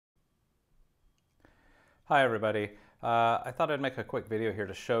Hi everybody. I thought I'd make a quick video here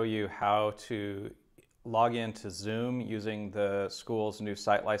to show you how to log into Zoom using the school's new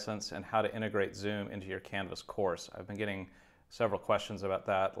site license and how to integrate Zoom into your Canvas course. I've been getting several questions about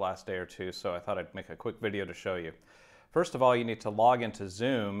that the last day or two, so I thought I'd make a quick video to show you. First of all, you need to log into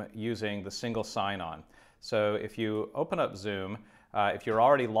Zoom using the single sign-on. So if you open up Zoom, if you're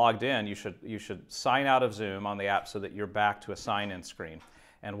already logged in, you should sign out of Zoom on the app so that you're back to a sign-in screen.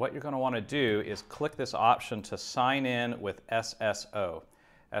 And what you're going to want to do is click this option to sign in with SSO.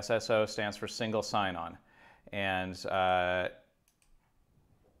 SSO stands for single sign-on. And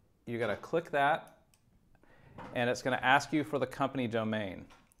you're going to click that, and it's going to ask you for the company domain.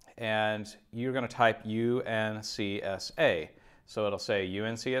 And you're going to type UNCSA. So it'll say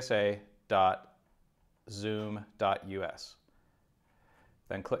uncsa.zoom.us.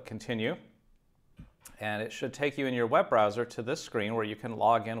 Then click Continue. And it should take you in your web browser to this screen where you can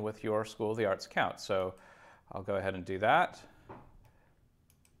log in with your School of the Arts account. So I'll go ahead and do that.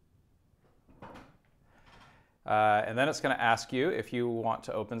 And then it's going to ask you if you want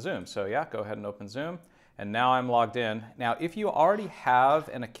to open Zoom. So yeah, go ahead and open Zoom. And now I'm logged in. Now, if you already have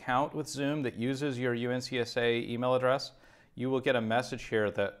an account with Zoom that uses your UNCSA email address, you will get a message here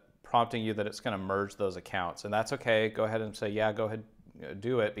that prompting you that it's going to merge those accounts. And that's okay. Go ahead and say, yeah, go ahead,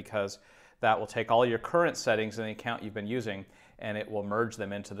 do it, because that will take all your current settings in the account you've been using and it will merge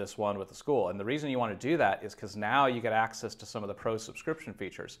them into this one with the school. And the reason you want to do that is because now you get access to some of the pro subscription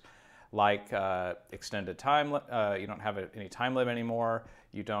features, like extended time. You don't have any time limit anymore.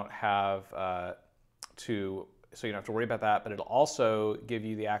 You don't have so you don't have to worry about that, but it'll also give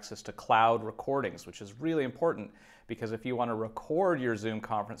you the access to cloud recordings, which is really important because if you want to record your Zoom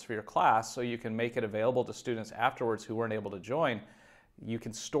conference for your class so you can make it available to students afterwards who weren't able to join, you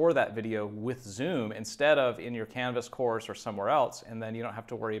can store that video with Zoom instead of in your Canvas course or somewhere else, and then you don't have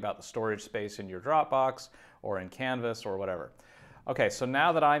to worry about the storage space in your Dropbox or in Canvas or whatever. Okay, so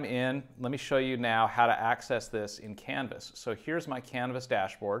now that I'm in, let me show you now how to access this in Canvas. So here's my Canvas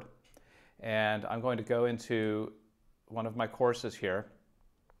dashboard, and I'm going to go into one of my courses here.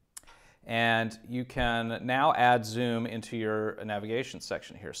 And you can now add Zoom into your navigation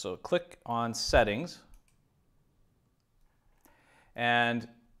section here. So click on Settings, and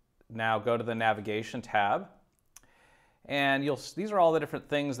now go to the Navigation tab. And these are all the different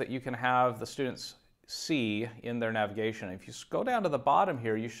things that you can have the students see in their navigation. If you go down to the bottom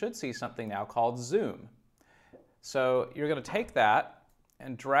here, you should see something now called Zoom. So you're going to take that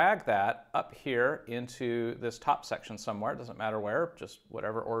and drag that up here into this top section somewhere. It doesn't matter where, just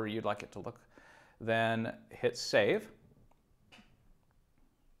whatever order you'd like it to look. Then hit Save.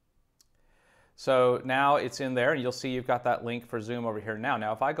 So now it's in there, and you'll see you've got that link for Zoom over here now.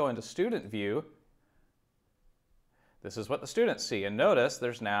 Now if I go into Student View, this is what the students see. And notice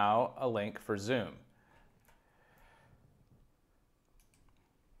there's now a link for Zoom.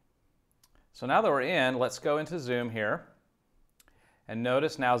 So now that we're in, let's go into Zoom here. And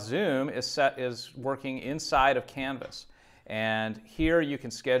notice now Zoom is working inside of Canvas. And here you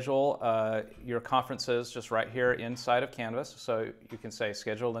can schedule your conferences just right here inside of Canvas. So you can say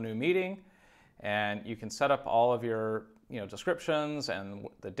schedule a new meeting, and you can set up all of your descriptions and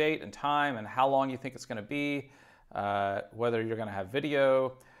the date and time and how long you think it's going to be, whether you're going to have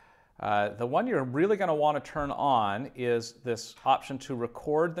video. The one you're really going to want to turn on is this option to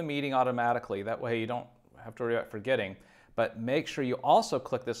record the meeting automatically. That way you don't have to worry about forgetting. But make sure you also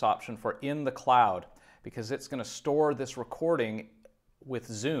click this option for in the cloud, because it's going to store this recording with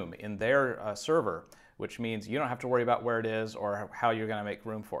Zoom in their server, which means you don't have to worry about where it is or how you're going to make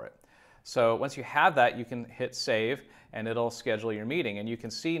room for it. So once you have that, you can hit Save, and it'll schedule your meeting. And you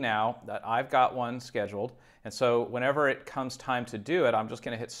can see now that I've got one scheduled. And so whenever it comes time to do it, I'm just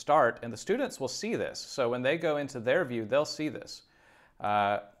going to hit Start, and the students will see this. So when they go into their view, they'll see this.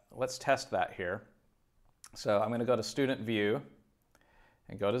 Let's test that here. So I'm going to go to Student View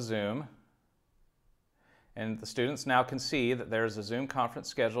and go to Zoom. And the students now can see that there's a Zoom conference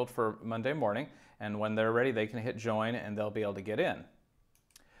scheduled for Monday morning. And when they're ready, they can hit Join, and they'll be able to get in.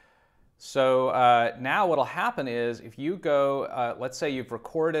 So now what will happen is if you go, let's say you've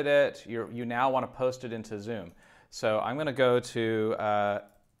recorded it, you now want to post it into Zoom. So I'm going to go to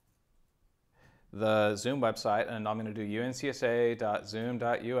the Zoom website, and I'm going to do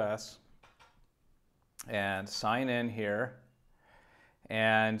uncsa.zoom.us and sign in here.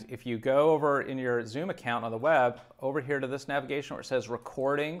 And if you go over in your Zoom account on the web, over here to this navigation where it says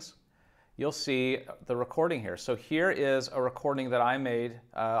Recordings, you'll see the recording here. So here is a recording that I made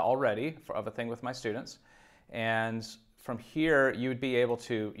already of a thing with my students. And from here, you would be able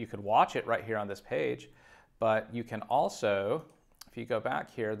to, you could watch it right here on this page, but you can also, if you go back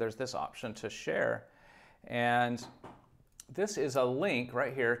here, there's this option to share. And this is a link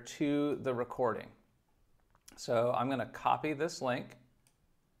right here to the recording. So I'm going to copy this link.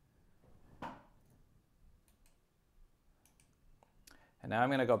 And now I'm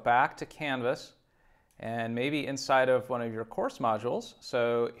going to go back to Canvas and maybe inside of one of your course modules.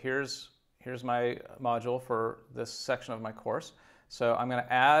 So here's my module for this section of my course. So I'm going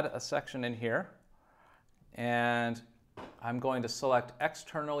to add a section in here, and I'm going to select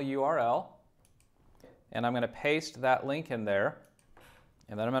external URL, and I'm going to paste that link in there,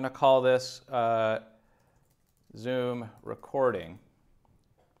 and then I'm going to call this Zoom recording.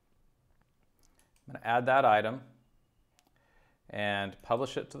 I'm going to add that item and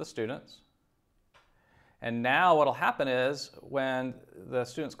publish it to the students. And now what will happen is when the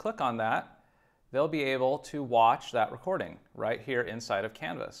students click on that, they'll be able to watch that recording right here inside of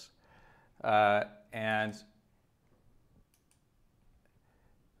Canvas. And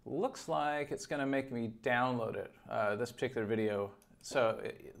looks like it's going to make me download it, this particular video.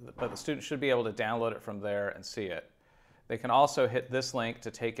 But the student should be able to download it from there and see it. They can also hit this link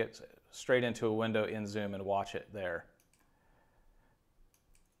to take it straight into a window in Zoom and watch it there.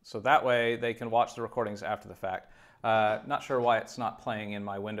 So that way they can watch the recordings after the fact. Not sure why it's not playing in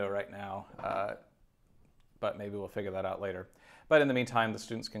my window right now, but maybe we'll figure that out later. But in the meantime, the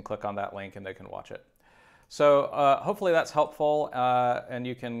students can click on that link and they can watch it. So hopefully that's helpful, and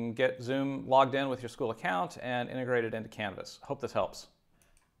you can get Zoom logged in with your school account and integrated into Canvas. Hope this helps.